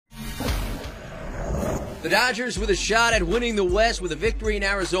The Dodgers with a shot at winning the West with a victory in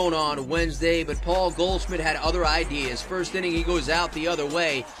Arizona on Wednesday, but Paul Goldschmidt had other ideas. First inning, he goes out the other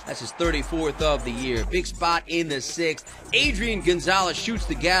way. That's his 34th of the year. Big spot in the 6th. Adrian Gonzalez shoots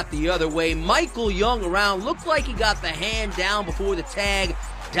the gap the other way. Michael Young around. Looked like he got the hand down before the tag.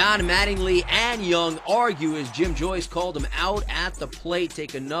 Don Mattingly and Young argue as Jim Joyce called him out at the plate.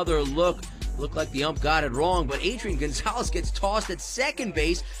 Take another look. Looked like the ump got it wrong, but Adrian Gonzalez gets tossed at second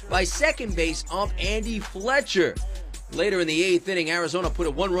base by second base ump Andy Fletcher. Later in the 8th inning, Arizona put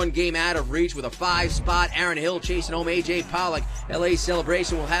a one-run game out of reach with a 5-spot. Aaron Hill chasing home A.J. Pollock. LA's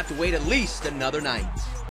celebration will have to wait at least another night.